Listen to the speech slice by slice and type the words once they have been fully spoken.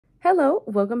Hello,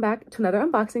 welcome back to another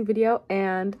unboxing video,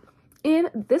 and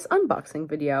in this unboxing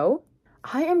video,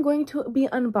 I am going to be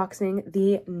unboxing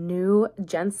the new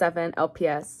Gen 7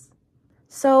 LPS.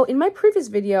 So in my previous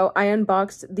video, I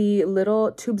unboxed the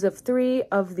little tubes of 3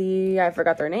 of the, I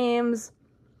forgot their names,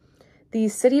 the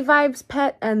City Vibes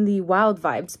pet and the Wild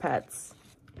Vibes pets.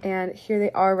 And here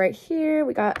they are right here.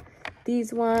 We got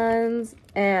these ones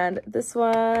and this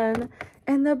one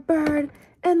and the bird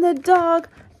and the dog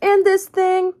and this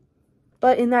thing.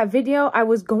 But in that video, I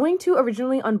was going to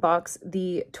originally unbox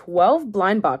the 12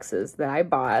 blind boxes that I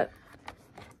bought.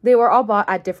 They were all bought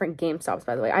at different GameStops,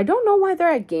 by the way. I don't know why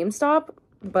they're at GameStop,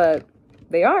 but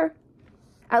they are.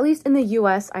 At least in the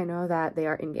US, I know that they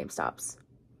are in GameStops.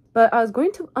 But I was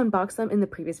going to unbox them in the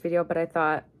previous video, but I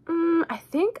thought, I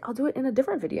think I'll do it in a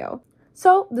different video.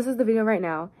 So this is the video right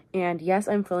now. And yes,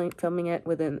 I'm filming it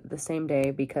within the same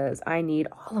day because I need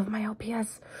all of my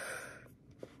LPS.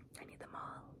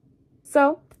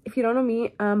 So, if you don't know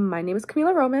me, my name is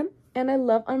Camila Roman, and I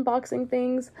love unboxing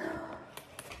things.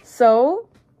 So,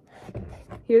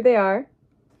 here they are.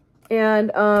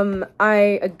 And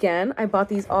I bought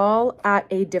these all at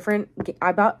a different,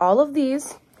 I bought all of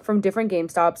these from different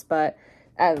GameStops, but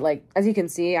as you can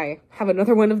see, I have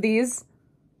another one of these.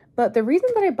 But the reason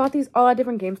that I bought these all at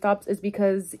different GameStops is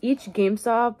because each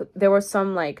GameStop, there was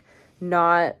some,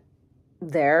 not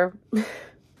there.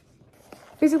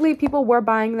 Basically, people were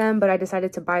buying them, but I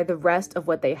decided to buy the rest of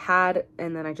what they had,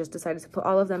 and then I just decided to put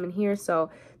all of them in here.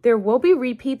 So there will be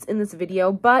repeats in this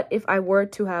video, but if I were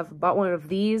to have bought one of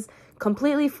these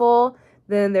completely full,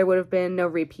 then there would have been no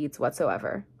repeats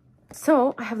whatsoever.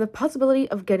 So I have the possibility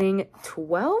of getting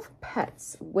 12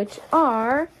 pets, which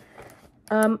are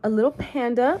a little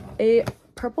panda, a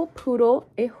purple poodle,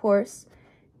 a horse,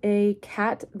 a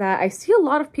cat that I see a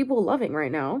lot of people loving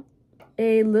right now,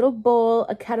 a little bull,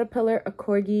 a caterpillar, a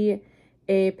corgi,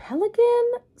 a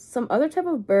pelican, some other type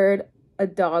of bird, a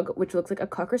dog, which looks like a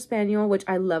cocker spaniel, which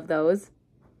I love those,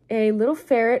 a little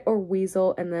ferret or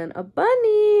weasel, and then a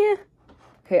bunny.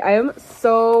 Okay, I am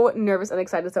so nervous and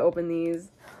excited to open these.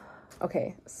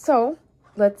 Okay, so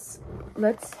let's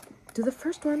do the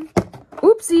first one.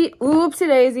 Oopsie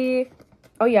daisy.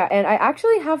 Oh yeah, and I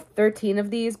actually have 13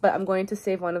 of these, but I'm going to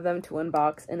save one of them to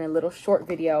unbox in a little short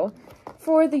video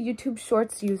for the YouTube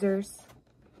Shorts users,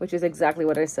 which is exactly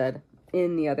what I said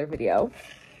in the other video.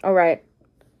 All right,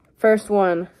 first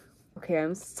one. Okay,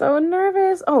 I'm so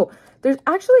nervous. Oh, there's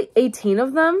actually 18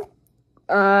 of them.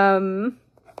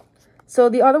 So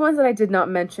the other ones that I did not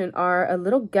mention are a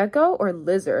little gecko or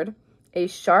lizard, a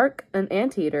shark, an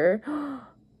anteater.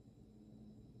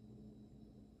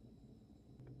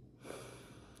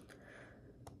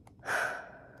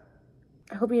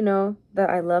 I hope you know that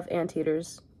I love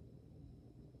anteaters.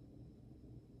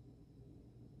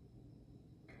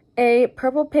 A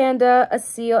purple panda, a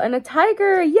seal, and a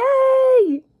tiger.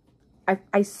 Yay!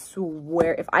 I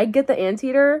swear, if I get the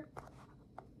anteater,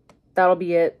 that'll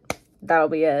be it. That'll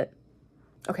be it.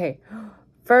 Okay,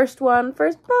 first one,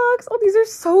 first box. Oh, these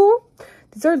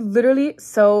are literally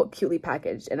so cutely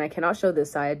packaged, and I cannot show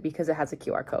this side because it has a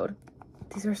QR code.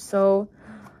 They're so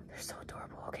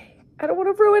adorable. Okay, I don't want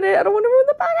to ruin it. I don't want to ruin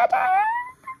the packaging.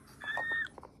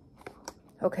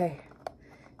 Okay,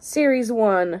 Series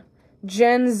 1.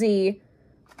 Gen Z,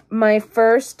 my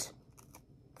first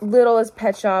littlest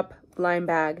pet shop blind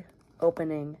bag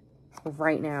opening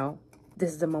right now.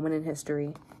 This is a moment in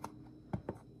history.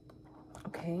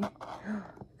 Okay,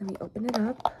 let me open it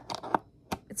up.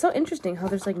 It's so interesting how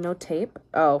there's no tape.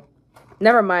 Oh,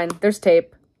 never mind, there's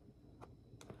tape.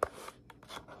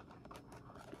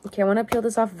 Okay, I want to peel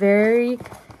this off very,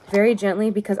 very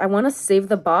gently because I want to save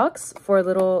the box for a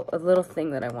little thing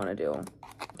that I want to do.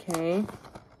 Okay.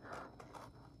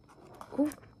 Ooh.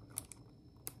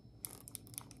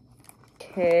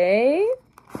 Okay.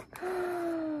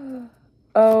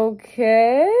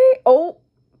 Okay. Oh,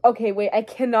 okay, wait. I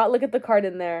cannot look at the card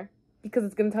in there because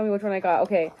it's going to tell me which one I got.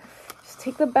 Okay. Just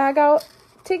take the bag out.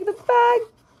 Take the bag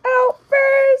out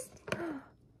first.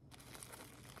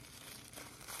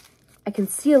 I can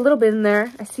see a little bit in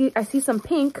there. I see some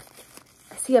pink.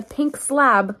 I see a pink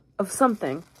slab of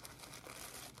something.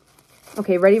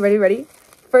 Okay, ready?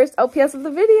 First LPS of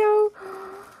the video.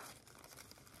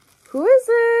 Who is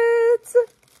it?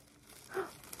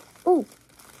 Oh.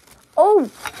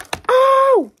 Oh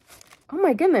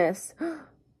my goodness.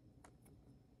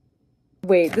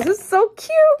 Wait, this is so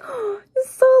cute.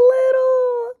 It's so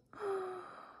little.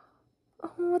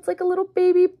 Oh, it's like a little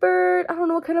baby bird. I don't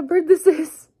know what kind of bird this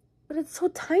is, but it's so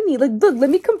tiny. Look, let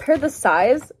me compare the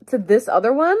size to this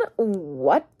other one.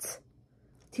 What?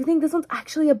 Do you think this one's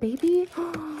actually a baby?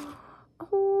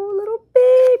 Oh, little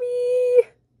baby.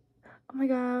 my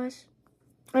gosh.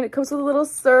 And it comes with a little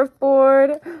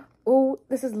surfboard. Oh,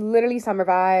 this is literally summer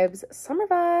vibes. Summer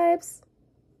vibes.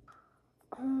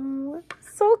 Oh,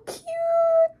 so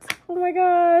cute. Oh my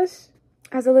gosh.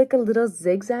 Has a like a little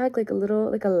zigzag, like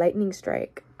a lightning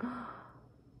strike.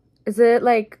 Is it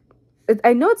like,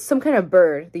 I know it's some kind of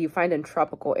bird that you find in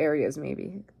tropical areas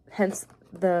maybe. Hence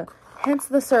the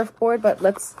surfboard, but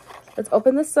let's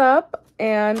open this up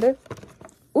and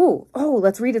oh,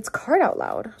 let's read its card out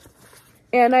loud.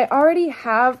 And I already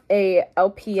have a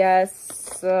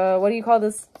LPS, what do you call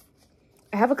this?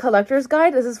 I have a collector's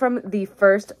guide. This is from the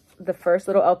first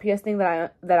little LPS thing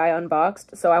that I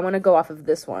unboxed. So I want to go off of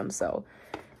this one. So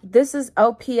this is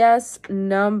LPS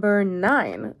number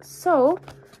 9. So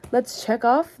let's check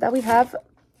off that we have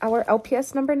our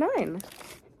LPS number 9.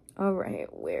 All right,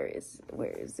 where is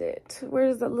it?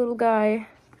 Where's that little guy?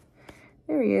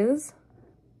 There he is.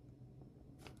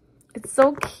 It's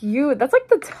so cute. That's like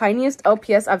the tiniest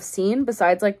LPS I've seen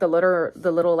besides like the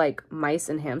little like mice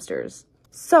and hamsters.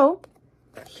 So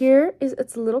here is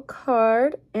its little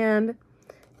card, and it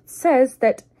says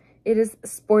that it is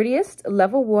sportiest,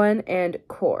 level 1, and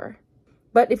core.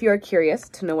 But if you are curious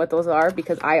to know what those are,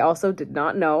 because I also did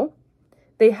not know,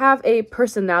 they have a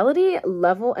personality,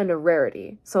 level, and a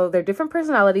rarity. So their different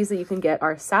personalities that you can get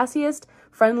are sassiest,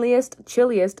 friendliest,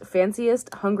 chilliest,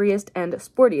 fanciest, hungriest, and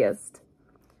sportiest.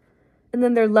 And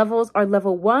then their levels are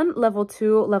level 1, level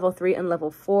 2, level 3, and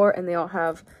level 4. And they all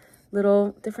have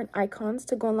little different icons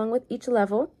to go along with each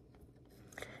level.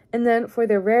 And then for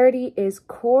their rarity is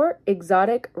core,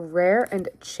 exotic, rare, and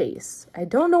chase. I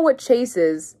don't know what chase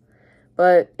is,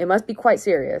 but it must be quite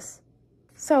serious.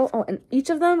 So, oh, and each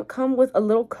of them come with a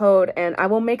little code. And I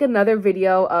will make another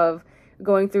video of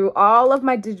going through all of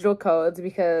my digital codes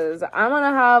because I'm going to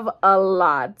have a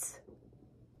lot.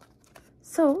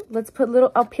 So let's put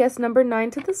little LPS number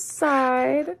 9 to the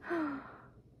side.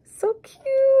 So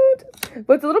cute.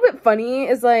 What's a little bit funny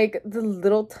is like the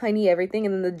little tiny everything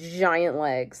and then the giant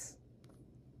legs.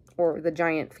 Or the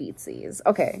giant feetsies.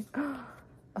 Okay.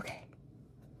 Okay.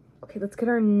 Okay, let's get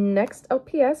our next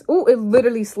LPS. Oh, it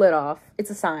literally slid off.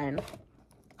 It's a sign.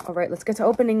 All right, let's get to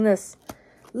opening this.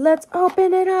 Let's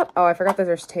open it up. Oh, I forgot that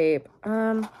there's tape.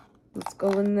 Let's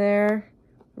go in there.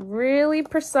 Really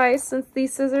precise since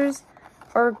these scissors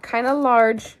are kind of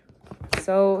large,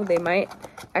 so they might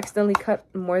accidentally cut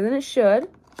more than it should.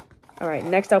 All right,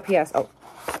 next LPS. Oh,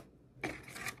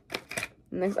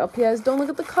 next LPS. Don't look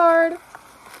at the card.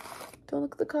 Don't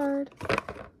look at the card.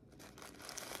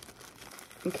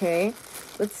 Okay,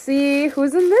 let's see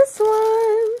who's in this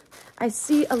one. I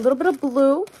see a little bit of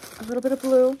blue. A little bit of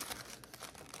blue.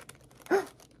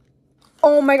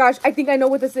 Oh my gosh, I think I know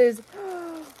what this is.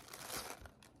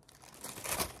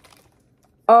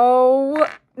 Oh,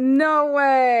 no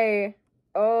way.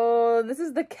 Oh, this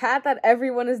is the cat that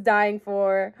everyone is dying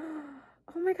for.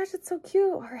 Oh my gosh, it's so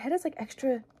cute. Her head is like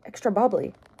extra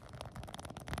bobbly.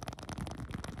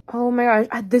 Oh my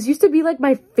gosh. This used to be like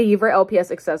my favorite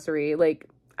LPS accessory. Like,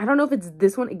 I don't know if it's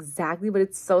this one exactly, but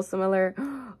it's so similar.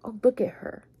 Oh, look at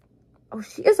her. Oh,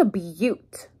 she is a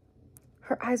beaut.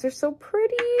 Her eyes are so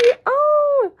pretty.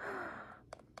 Oh,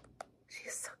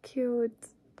 she's so cute.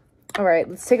 All right,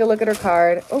 let's take a look at her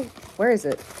card. Oh, where is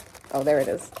it? Oh, there it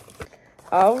is.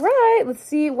 All right, let's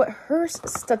see what her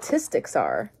statistics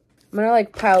are. I'm gonna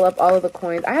like pile up all of the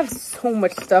coins. I have so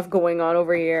much stuff going on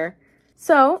over here.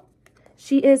 So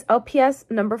she is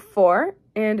LPS number 4,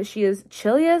 and she is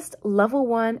chilliest, level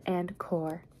 1, and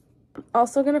core. I'm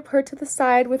also gonna put her to the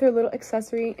side with her little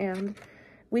accessory, and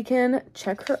we can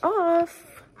check her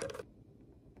off.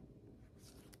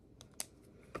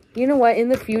 You know what? In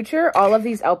the future, all of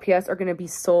these LPS are going to be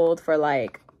sold for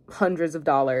like hundreds of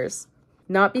dollars.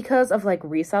 Not because of like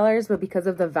resellers, but because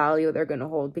of the value they're going to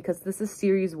hold. Because this is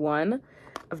series 1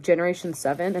 of generation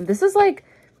 7. And this is like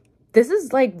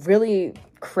really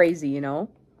crazy, you know?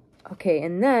 Okay,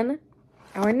 and then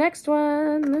our next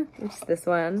one, it's this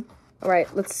one. All right,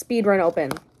 let's speed run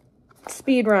open.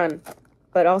 Speed run.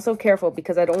 But also careful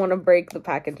because I don't want to break the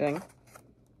packaging.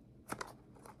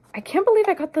 I can't believe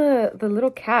I got the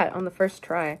little cat on the first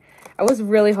try. I was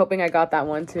really hoping I got that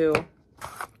one too.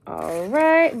 All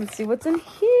right, let's see what's in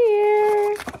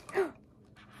here.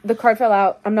 The card fell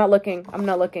out. I'm not looking. I'm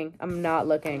not looking. I'm not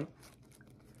looking.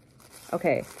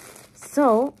 Okay,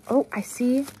 so, oh, I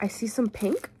see some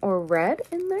pink or red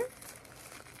in there.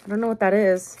 I don't know what that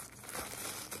is.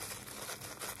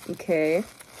 Okay.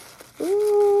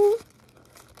 Ooh.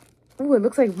 Ooh, it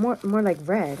looks like more like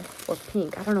red or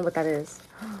pink. I don't know what that is.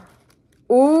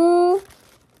 Ooh.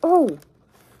 Oh,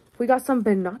 we got some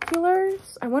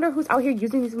binoculars. I wonder who's out here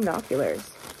using these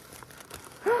binoculars.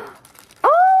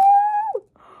 Oh,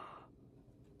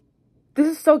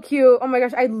 so cute. Oh my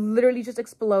gosh, I literally just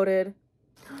exploded.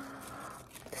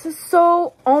 This is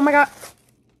so, oh my god.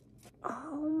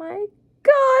 Oh my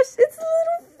gosh, its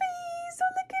little face.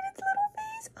 Oh, look at its little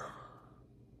face.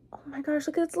 Oh my gosh,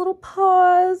 look at its little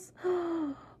paws.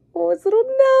 Oh, its little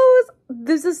nose.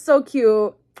 This is so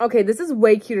cute. Okay, this is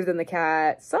way cuter than the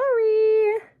cat.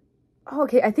 Sorry. Oh,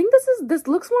 okay, I think this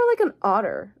looks more like an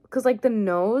otter. Because like the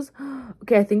nose.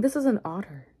 Okay, I think this is an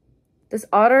otter. This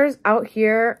otter's out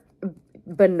here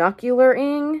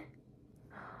binocularing.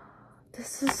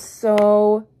 This is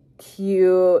so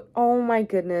cute. Oh my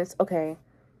goodness. Okay.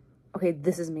 Okay,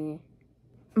 this is me.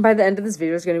 By the end of this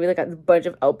video, there's going to be like a bunch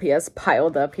of LPS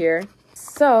piled up here.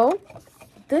 So,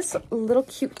 this little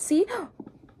cutesy...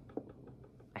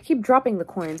 I keep dropping the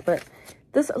coins, but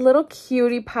this little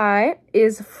cutie pie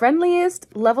is friendliest,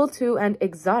 level 2, and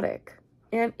exotic.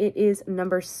 And it is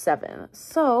number 7.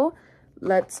 So,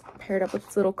 let's pair it up with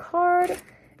this little card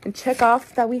and check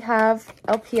off that we have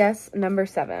LPS number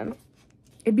 7.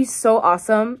 It'd be so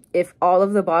awesome if all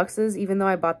of the boxes, even though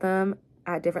I bought them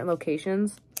at different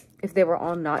locations, if they were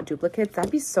all not duplicates.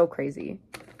 That'd be so crazy.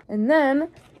 And then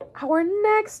our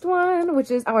next one,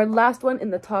 which is our last one in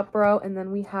the top row, and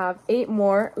then we have 8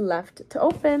 more left to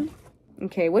open.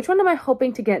 Okay, which one am I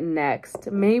hoping to get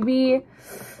next? Maybe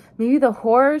the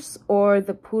horse or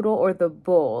the poodle or the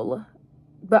bull.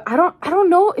 But I don't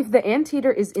know if the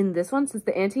anteater is in this one, since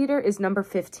the anteater is number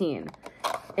 15.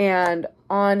 And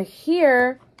on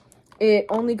here, it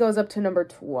only goes up to number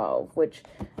 12, which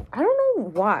I don't know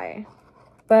why.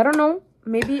 But I don't know.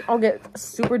 Maybe I'll get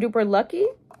super duper lucky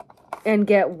and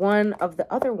get one of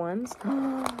the other ones.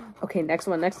 Okay, next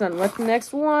one. What's the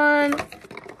next one?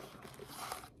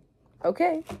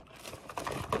 Okay.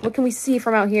 What can we see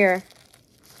from out here?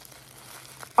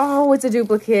 Oh, it's a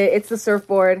duplicate. It's the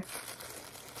surfboard.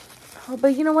 Oh,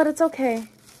 but you know what? It's okay.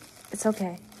 It's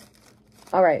okay.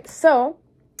 All right, so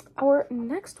our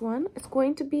next one is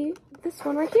going to be this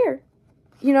one right here.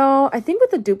 You know, I think with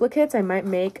the duplicates, I might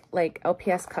make like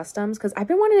LPS customs because I've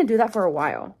been wanting to do that for a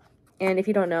while. And if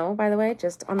you don't know, by the way,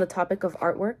 just on the topic of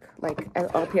artwork, like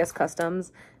LPS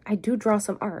customs, I do draw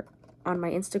some art on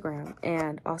my Instagram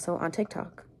and also on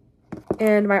TikTok.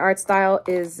 And my art style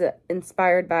is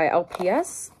inspired by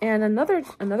LPS and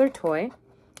another toy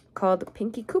called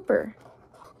Pinky Cooper.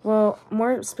 Well,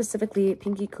 more specifically,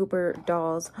 Pinky Cooper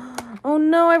dolls. Oh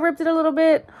no, I ripped it a little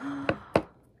bit.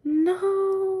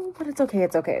 No, but it's okay,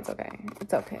 it's okay, it's okay.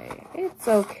 It's okay, it's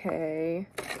okay.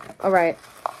 All right.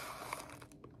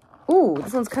 Ooh,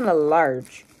 this one's kind of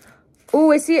large.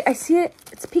 Ooh, I see it,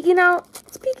 It's peeking out.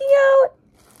 It's peeking out.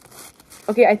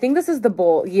 Okay, I think this is the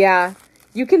bull. Yeah,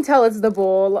 you can tell it's the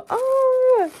bull.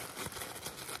 Oh.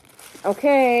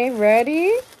 Okay,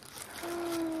 ready?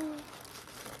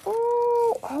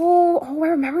 Oh, I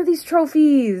remember these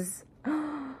trophies.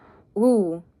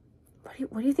 Ooh,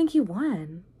 what do you think he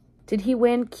won? Did he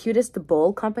win cutest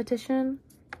bull competition?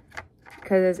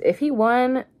 Because if he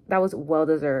won, that was well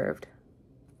deserved.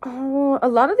 Oh, a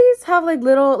lot of these have like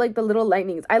the little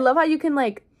lightnings. I love how you can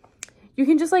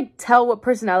just like tell what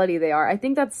personality they are. I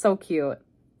think that's so cute.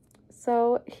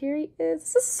 So here he is.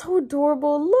 This is so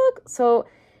adorable. Look. So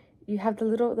you have the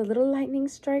little lightning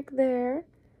strike there.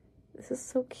 This is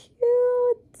so cute.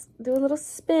 Do a little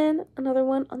spin. Another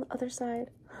one on the other side.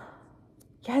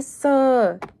 Yes.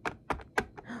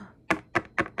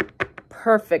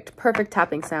 Perfect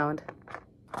tapping sound.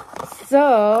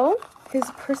 So his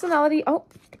personality. Oh,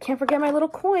 can't forget my little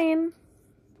coin.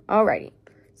 Alrighty.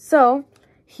 So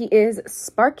he is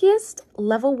sparkiest,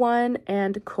 level 1,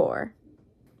 and core.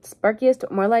 Sparkiest,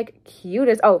 more like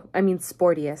cutest. Oh, I mean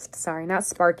sportiest. Sorry, not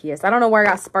sparkiest. I don't know where I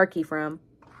got sparky from.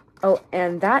 Oh,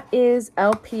 and that is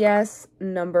LPS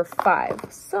number 5.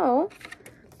 So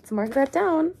let's mark that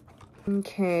down.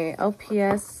 Okay,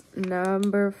 LPS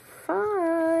number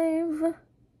 5.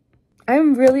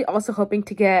 I'm really also hoping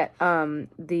to get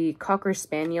the Cocker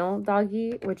Spaniel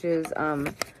doggy, which is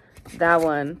that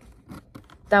one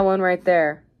right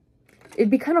there. It'd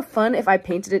be kind of fun if I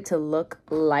painted it to look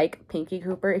like Pinky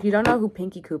Cooper. If you don't know who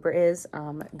Pinky Cooper is,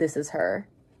 this is her.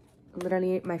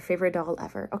 Literally my favorite doll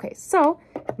ever. Okay, so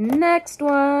next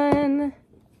one.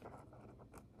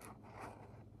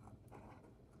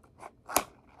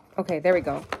 Okay, there we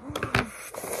go.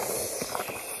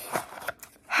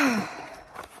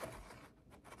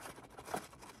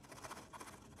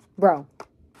 Bro.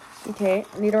 Okay,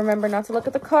 I need to remember not to look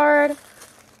at the card.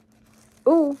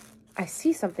 Ooh, I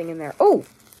see something in there. Oh,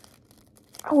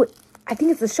 I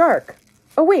think it's the shark.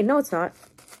 Oh, wait, no, it's not.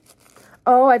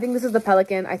 Oh, I think this is the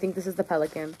pelican. I think this is the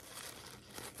pelican.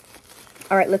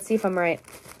 All right, let's see if I'm right.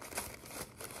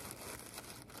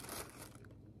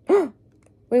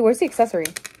 Wait, where's the accessory?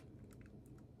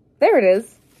 There it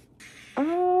is.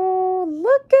 Oh,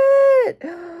 look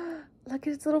at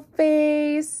its little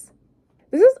face.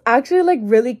 This is actually like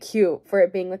really cute for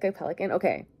it being like a pelican.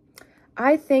 Okay.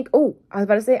 I think, oh, I was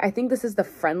about to say, I think this is the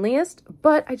friendliest,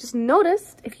 but I just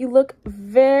noticed if you look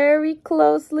very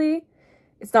closely,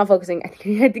 it's not focusing. I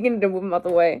think I need to move him out the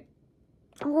way.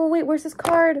 Oh, wait, where's his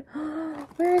card?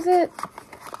 Where is it?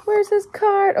 Where's his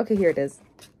card? Okay, here it is.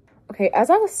 Okay, as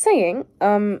I was saying,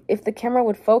 if the camera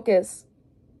would focus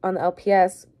on the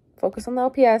LPS, focus on the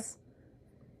LPS.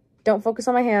 Don't focus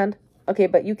on my hand. Okay,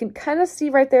 but you can kind of see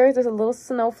right there, there's a little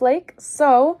snowflake.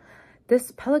 So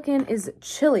this pelican is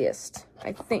chilliest,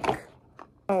 I think.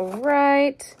 All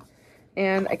right.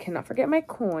 And I cannot forget my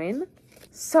coin.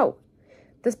 So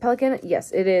this pelican,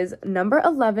 yes, it is number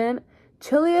 11,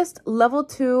 chilliest, level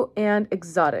 2, and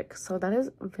exotic. So that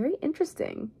is very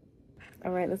interesting.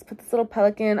 All right, let's put this little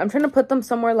pelican. I'm trying to put them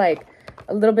somewhere like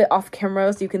a little bit off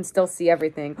camera so you can still see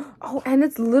everything. Oh, and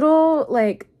it's little,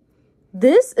 like,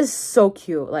 this is so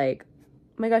cute. Like,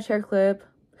 oh my gosh, hair clip.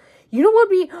 You know what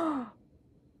would be...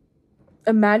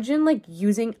 Imagine, like,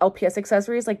 using LPS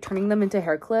accessories, like, turning them into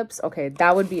hair clips. Okay,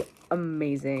 that would be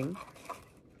amazing.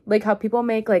 Like how people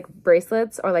make, like,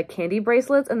 bracelets or, like, candy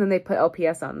bracelets, and then they put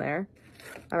LPS on there.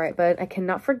 All right, but I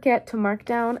cannot forget to mark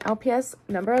down LPS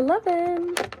number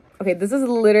 11. Okay, this is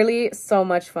literally so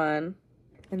much fun.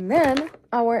 And then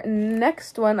our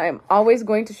next one, I'm always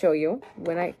going to show you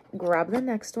when I grab the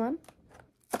next one.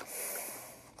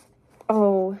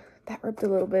 Oh, that ripped a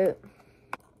little bit.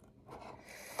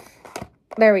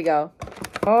 There we go.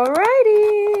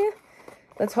 Alrighty.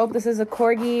 Let's hope this is a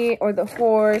corgi or the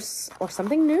horse or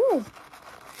something new.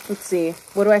 Let's see.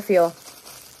 What do I feel?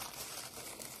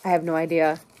 I have no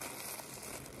idea.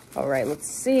 All right, let's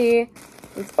see.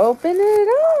 Let's open it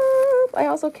up. I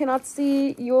also cannot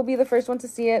see. You will be the first one to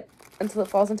see it until it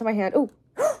falls into my hand. Oh.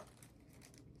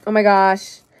 Oh my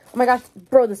gosh. Oh my gosh.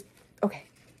 Bro, this. Okay.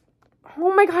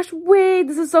 Oh my gosh. Wait.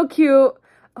 This is so cute.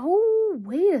 Oh,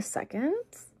 wait a second.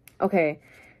 Okay.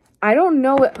 I don't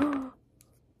know it.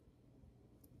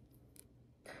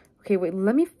 Okay, wait.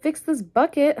 Let me fix this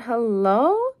bucket.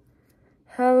 Hello?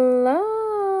 Hello?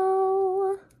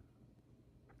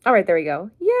 All right. There we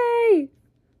go. Yay.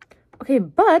 Okay,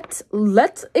 but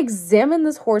let's examine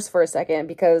this horse for a second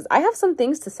because I have some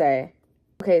things to say.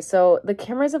 Okay, so the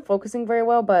camera isn't focusing very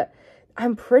well, but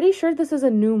I'm pretty sure this is a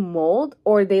new mold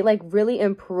or they like really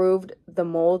improved the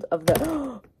mold of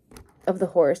the of the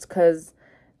horse because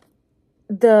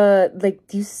the like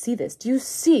do you see this? Do you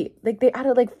see like they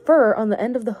added like fur on the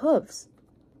end of the hooves?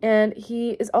 And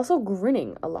he is also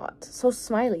grinning a lot. So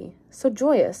smiley, so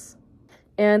joyous.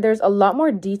 And there's a lot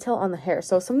more detail on the hair.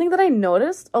 So something that I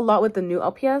noticed a lot with the new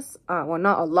LPS, well,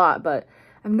 not a lot, but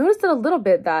I've noticed it a little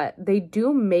bit that they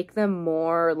do make them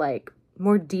more, like,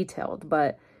 more detailed,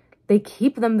 but they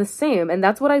keep them the same. And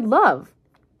that's what I love.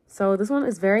 So this one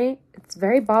is it's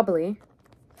very bobbly.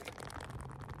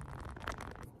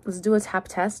 Let's do a tap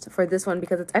test for this one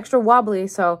because it's extra wobbly.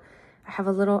 So I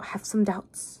have some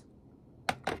doubts.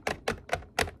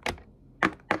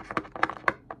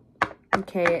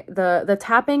 Okay, the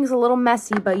tapping's a little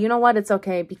messy, but you know what? It's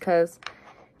okay because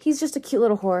he's just a cute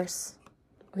little horse.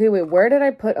 Okay, wait, where did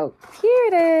I put... Oh, here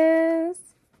it is.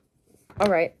 All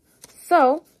right,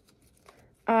 so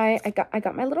I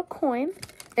got my little coin.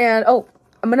 And, oh,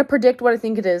 I'm going to predict what I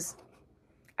think it is.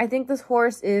 I think this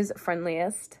horse is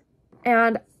friendliest.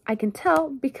 And I can tell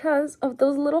because of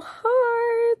those little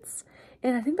hearts.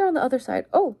 And I think they're on the other side.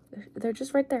 Oh, they're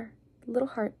just right there. Little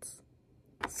hearts.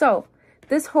 So...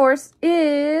 this horse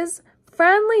is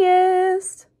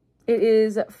friendliest. It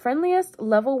is friendliest,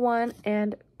 level 1,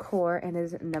 and core, and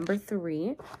is number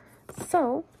 3.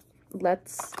 So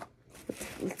let's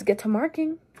get to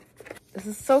marking. This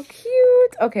is so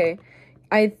cute. Okay,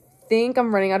 I think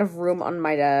I'm running out of room on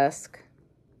my desk.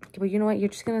 But you know what?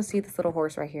 You're just gonna see this little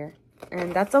horse right here,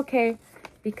 and that's okay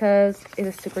because it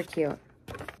is super cute.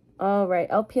 All right,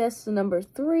 LPS number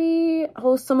 3.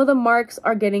 Oh, some of the marks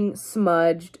are getting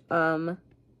smudged.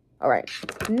 All right,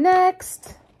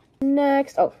 next.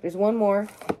 Oh, there's one more.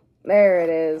 There it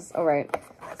is. All right.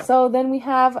 So then we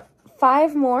have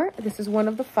 5 more. This is one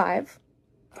of the 5.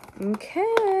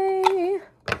 Okay.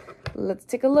 Let's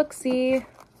take a look-see.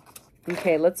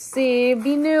 Okay, let's see.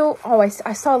 Be new. Oh,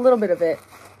 I saw a little bit of it.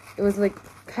 It was like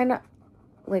kind of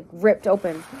like ripped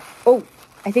open. Oh,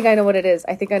 I think I know what it is.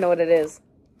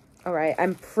 All right,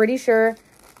 I'm pretty sure.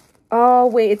 Oh,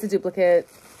 wait, it's a duplicate.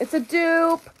 It's a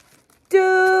dupe.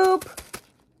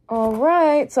 All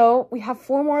right, so we have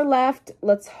 4 more left.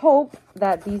 Let's hope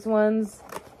that these ones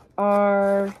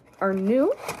are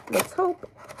new. Let's hope.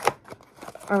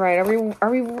 All right, are we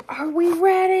ready? Are we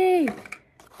ready?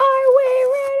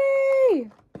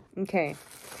 Okay,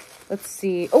 let's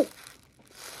see. Oh,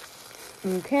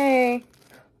 okay.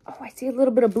 Oh, I see a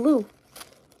little bit of blue.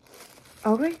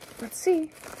 All right, let's see.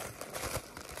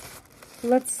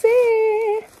 Let's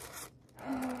see.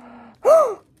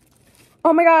 Oh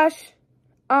my gosh.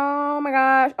 Oh my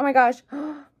gosh. Oh my gosh.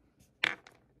 Oh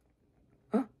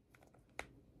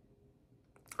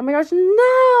my gosh,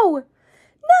 no.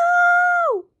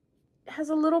 No. It has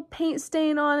a little paint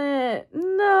stain on it.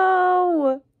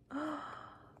 No.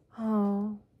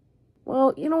 Oh.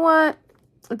 Well, you know what?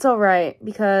 It's all right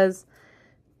because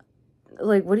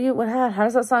like how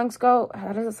does that song go?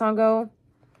 How does that song go?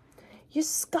 Your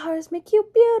scars make you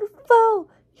beautiful.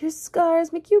 Your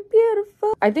scars make you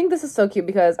beautiful. I think this is so cute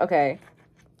because, okay,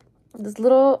 this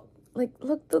little, like,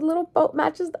 look, the little boat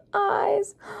matches the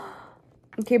eyes.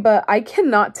 Okay, but I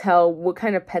cannot tell what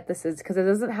kind of pet this is because it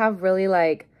doesn't have really,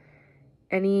 like,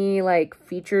 any, like,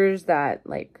 features that,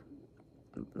 like,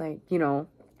 you know.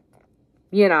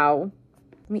 Let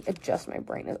me adjust my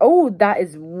brightness. Oh, that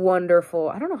is wonderful.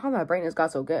 I don't know how my brightness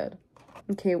got so good.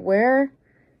 Okay, where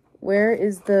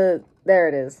is the... There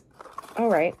it is. All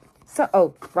right. So,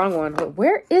 oh, wrong one.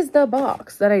 Where is the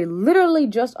box that I literally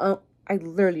just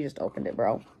opened it,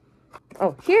 bro?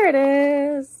 Oh, here it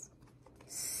is.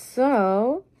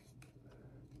 So,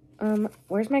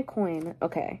 where's my coin?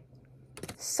 Okay.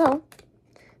 So,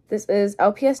 this is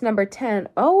LPS number 10.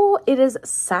 Oh, it is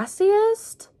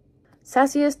Sassiest.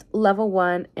 Sassiest level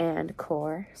 1 and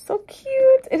core. So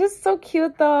cute. It is so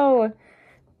cute, though.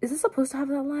 Is this supposed to have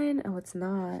that line? Oh, it's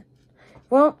not.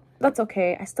 Well, that's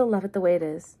okay. I still love it the way it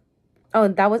is. Oh,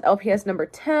 and that was LPS number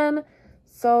 10.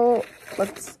 So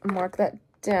let's mark that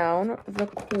down real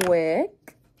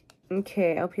quick.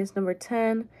 Okay, LPS number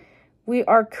 10. We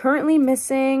are currently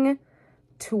missing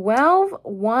 12,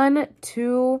 1,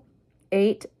 2,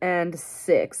 8, and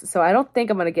 6. So I don't think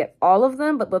I'm going to get all of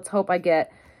them, but let's hope I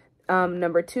get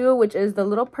number 2, which is the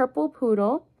little purple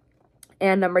poodle,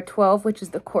 and number 12, which is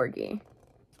the corgi.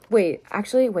 Wait,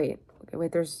 actually, wait. Okay,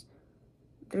 wait, there's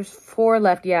 4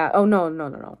 left. Yeah. Oh,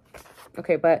 no.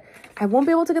 Okay, but I won't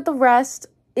be able to get the rest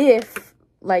if,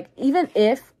 like, even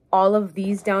if all of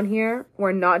these down here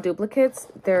were not duplicates,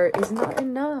 there is not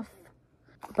enough.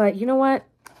 But you know what?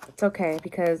 It's okay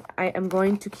because I am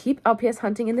going to keep LPS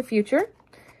hunting in the future.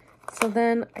 So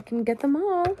then I can get them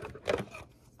all.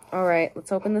 All right,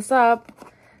 let's open this up.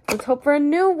 Let's hope for a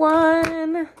new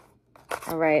one.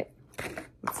 All right,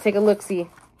 let's take a look-see.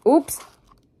 Oops.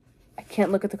 I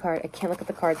can't look at the card. I can't look at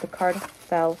the card. The card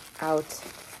fell out.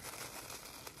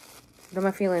 What am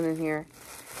I feeling in here?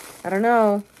 I don't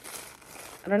know.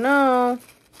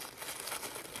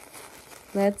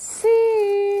 Let's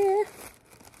see.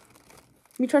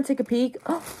 Let me try and take a peek.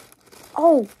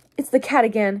 Oh, it's the cat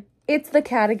again. It's the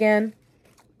cat again.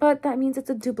 But that means it's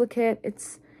a duplicate.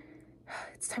 It's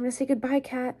time to say goodbye,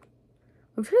 cat.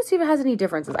 I'm trying to see if it has any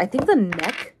differences. I think the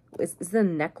neck, is the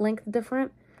neck length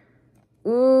different?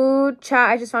 Ooh, chat,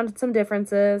 I just found some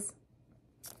differences.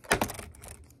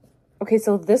 Okay,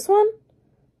 so this one,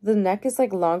 the neck is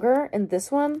like longer, and this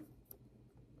one,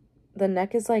 the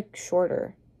neck is like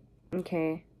shorter.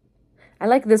 Okay. I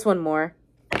like this one more.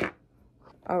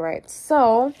 All right,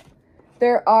 so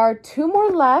there are 2 more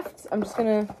left. I'm just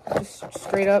gonna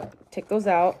straight up take those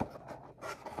out.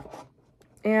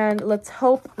 And let's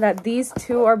hope that these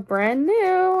 2 are brand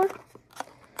new.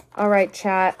 All right,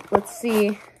 chat, let's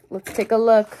see. Let's take a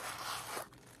look.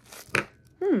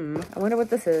 I wonder what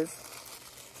this is.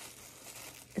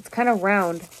 It's kind of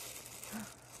round.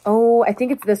 Oh, I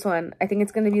think it's this one. I think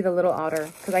it's going to be the little otter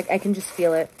because I can just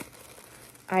feel it.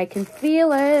 I can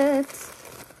feel it.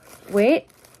 Wait,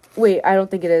 I don't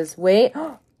think it is. Wait.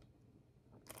 Oh,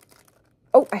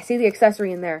 I see the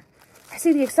accessory in there. I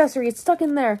see the accessory. It's stuck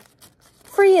in there.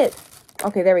 Free it.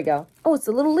 Okay, there we go. Oh, it's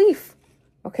a little leaf.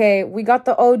 Okay, we got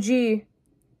the OG.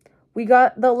 We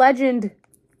got the legend.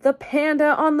 The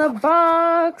panda on the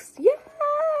box.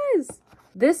 Yes!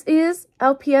 This is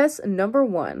LPS number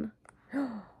 1.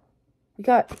 We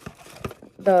got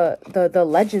the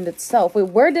legend itself. Wait,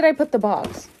 where did I put the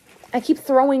box? I keep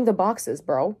throwing the boxes,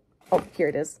 bro. Oh, here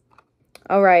it is.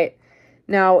 All right.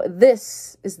 Now,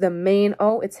 this is the main...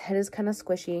 Oh, its head is kind of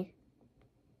squishy.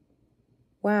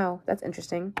 Wow, that's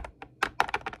interesting.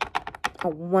 A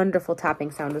wonderful tapping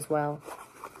sound as well.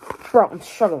 Bro, I'm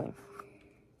struggling.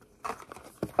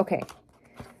 Okay.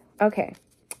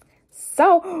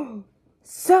 So,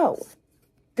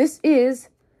 this is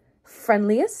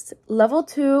friendliest, level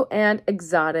 2, and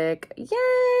exotic.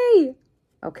 Yay!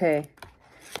 Okay.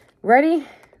 Ready?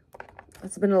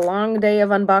 It's been a long day of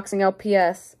unboxing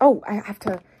LPS. Oh, I have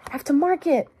to I have to mark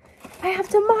it. I have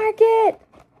to mark it.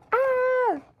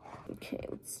 Ah! Okay,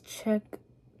 let's check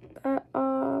that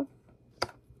off.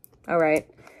 All right.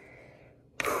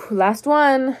 Last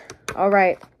one. All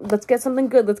right. Let's get something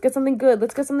good. Let's get something good.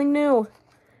 Let's get something new.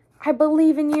 I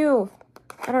believe in you.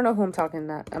 I don't know who I'm talking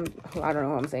that. I don't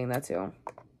know who I'm saying that to.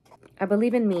 I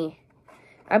believe in me.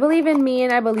 I believe in me,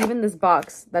 and I believe in this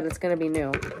box that it's going to be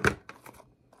new.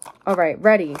 All right,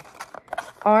 ready.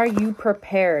 Are you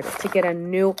prepared to get a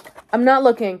new... I'm not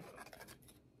looking.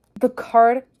 The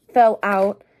card fell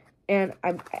out, and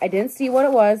I didn't see what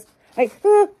it was.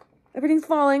 Everything's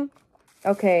falling.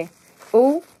 Okay.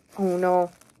 Oh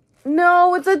no.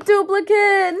 No, it's a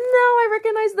duplicate. No, I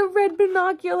recognize the red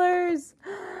binoculars.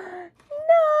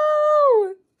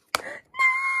 No.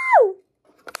 No.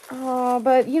 Oh,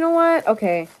 but you know what?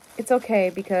 Okay. It's okay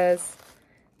because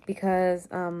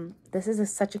this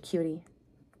is such a cutie.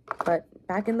 But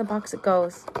back in the box it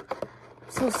goes. I'm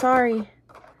so sorry.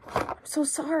 I'm so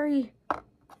sorry.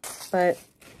 But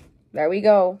there we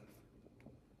go.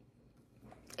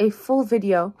 A full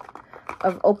video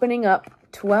of opening up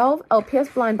 12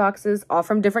 LPS blind boxes, all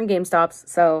from different GameStops.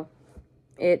 So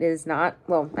it is not,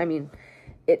 well, I mean,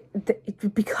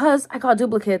 because I got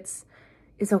duplicates,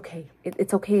 it's okay.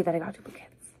 It's okay that I got duplicates.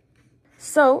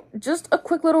 So just a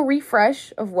quick little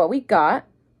refresh of what we got.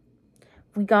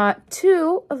 We got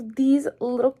 2 of this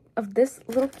little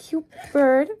cute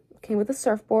bird. Came with a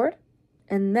surfboard.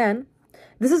 And then,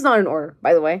 this is not in order,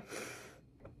 by the way.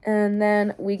 And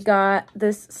then we got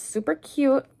this super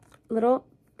cute little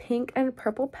pink and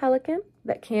purple pelican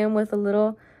that came with a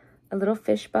little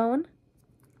fishbone.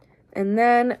 And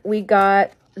then we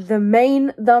got the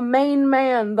main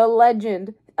man, the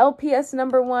legend, LPS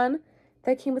 #1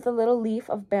 that came with a little leaf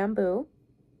of bamboo.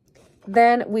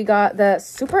 Then we got the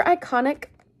super iconic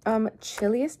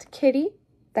chilliest kitty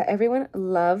that everyone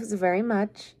loves very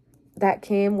much. That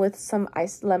came with some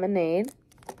iced lemonade.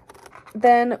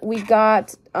 Then we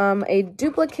got a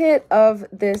duplicate of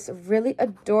this really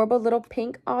adorable little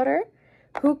pink otter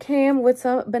who came with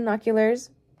some binoculars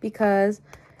because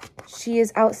she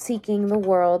is out seeking the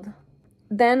world.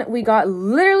 Then we got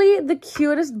literally the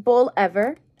cutest bull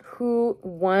ever who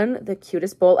won the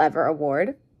cutest bull ever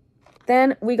award.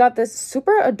 Then we got this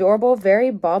super adorable,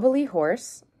 very bobbly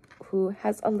horse who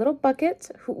has a little bucket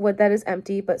that is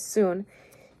empty, but soon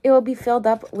it will be filled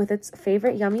up with its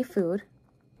favorite yummy food.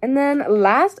 And then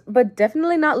last, but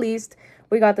definitely not least,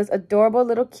 we got this adorable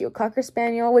little cute Cocker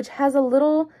Spaniel, which has a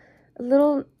little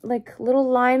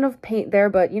line of paint there,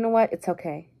 but you know what? It's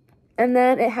okay. And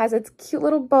then it has its cute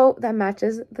little boat that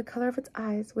matches the color of its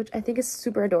eyes, which I think is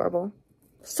super adorable.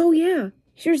 So yeah,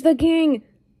 here's the gang.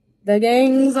 The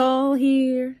gang's all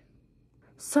here.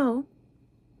 So,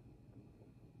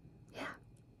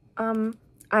 yeah.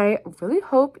 I really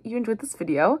hope you enjoyed this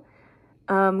video.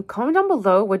 Comment down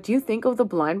below, what do you think of the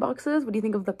blind boxes? What do you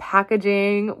think of the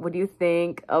packaging? What do you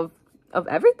think of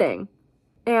everything?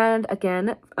 And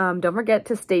again, don't forget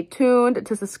to stay tuned,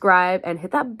 to subscribe, and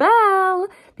hit that bell,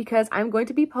 because I'm going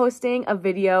to be posting a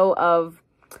video of,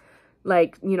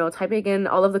 like, you know, typing in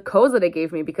all of the codes that it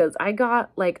gave me, because I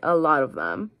got, like, a lot of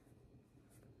them.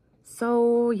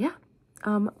 So, yeah.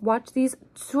 Watch these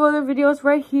 2 other videos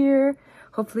right here.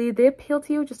 Hopefully they appeal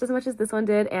to you just as much as this one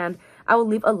did, and I will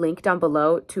leave a link down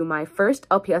below to my first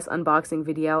LPS unboxing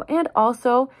video and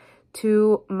also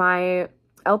to my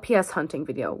LPS hunting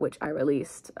video, which I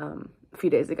released a few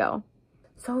days ago.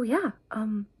 So yeah,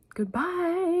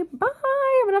 goodbye.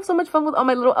 Bye. I'm gonna have so much fun with all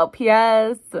my little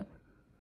LPS.